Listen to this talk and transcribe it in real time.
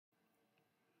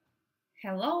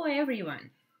Hello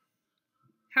everyone!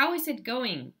 How is it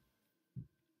going?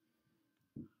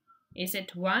 Is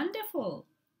it wonderful?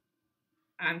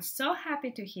 I'm so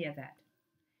happy to hear that.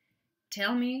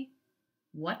 Tell me,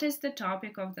 what is the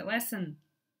topic of the lesson?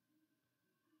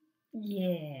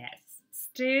 Yes,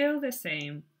 still the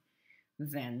same.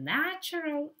 The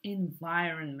natural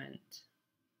environment.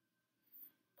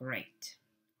 Great.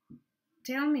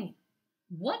 Tell me,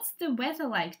 what's the weather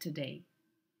like today?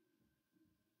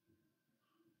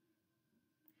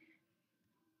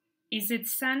 Is it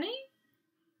sunny?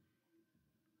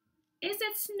 Is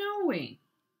it snowing?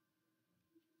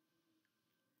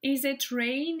 Is it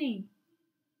rainy?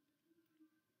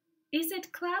 Is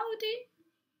it cloudy?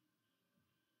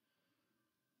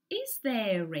 Is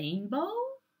there a rainbow?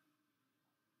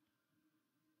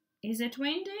 Is it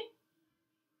windy?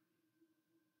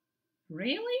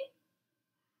 Really?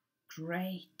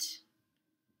 Great.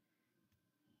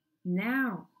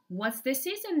 Now, what's the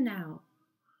season now?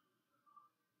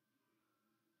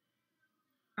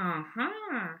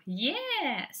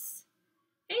 Yes.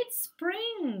 It's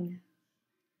spring.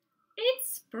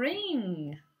 It's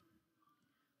spring.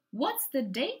 What's the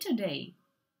day today?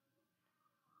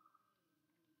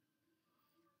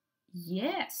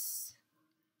 Yes.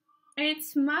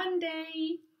 It's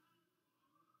Monday.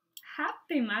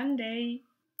 Happy Monday.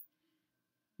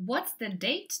 What's the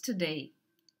date today?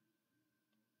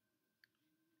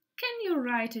 Can you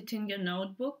write it in your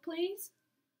notebook, please?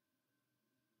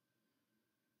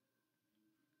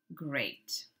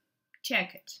 Great.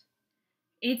 Check it.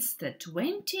 It's the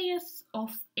 20th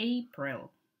of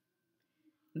April.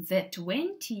 The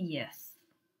 20th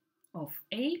of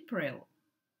April.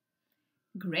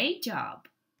 Great job.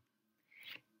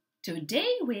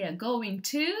 Today we are going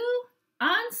to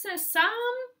answer some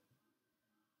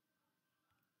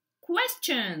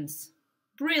questions.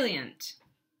 Brilliant.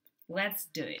 Let's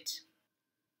do it.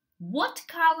 What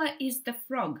color is the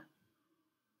frog?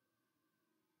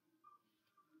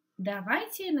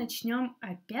 Давайте начнем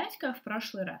опять, как в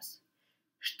прошлый раз.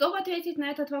 Чтобы ответить на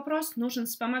этот вопрос, нужен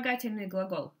вспомогательный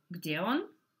глагол. Где он?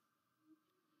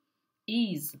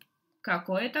 Is.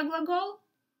 Какой это глагол?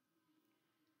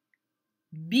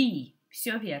 Be.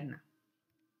 Все верно.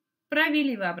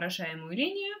 Провели воображаемую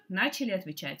линию, начали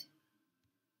отвечать.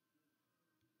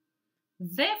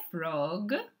 The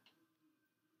frog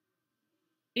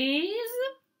is...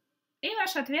 И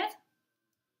ваш ответ?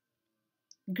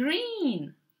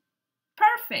 Green.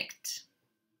 Perfect.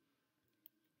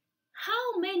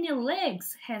 How many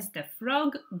legs has the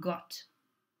frog got?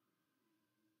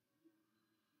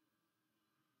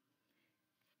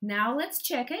 Now let's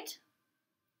check it.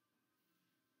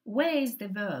 Where is the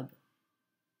verb?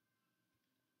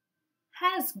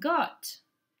 Has got.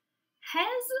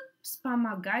 Has –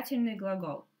 вспомогательный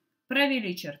глагол.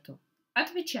 Провели черту.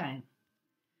 Отвечаем.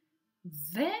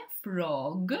 The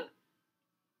frog.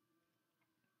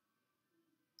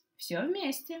 Все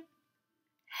вместе.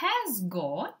 Has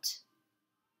got.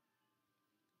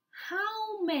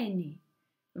 How many?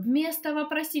 Вместо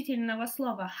вопросительного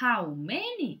слова how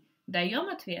many даем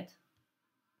ответ.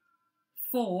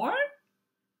 Four.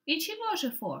 И чего же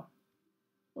four?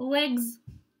 Legs.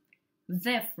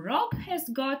 The frog has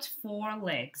got 4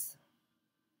 legs.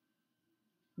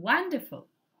 Wonderful.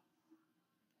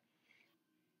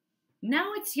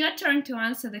 Now it's your turn to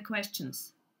answer the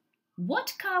questions.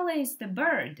 What color is the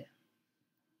bird?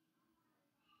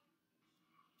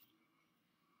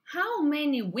 How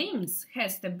many wings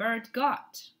has the bird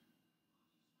got?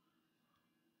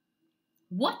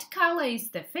 What color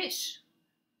is the fish?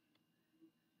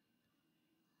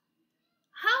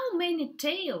 How many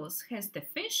tails has the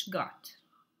fish got?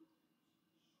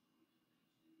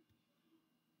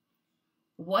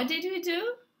 What did we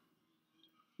do?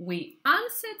 We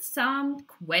answered some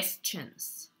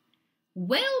questions.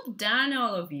 Well done,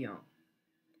 all of you.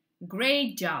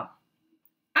 Great job.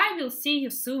 I will see you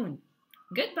soon.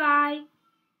 Goodbye.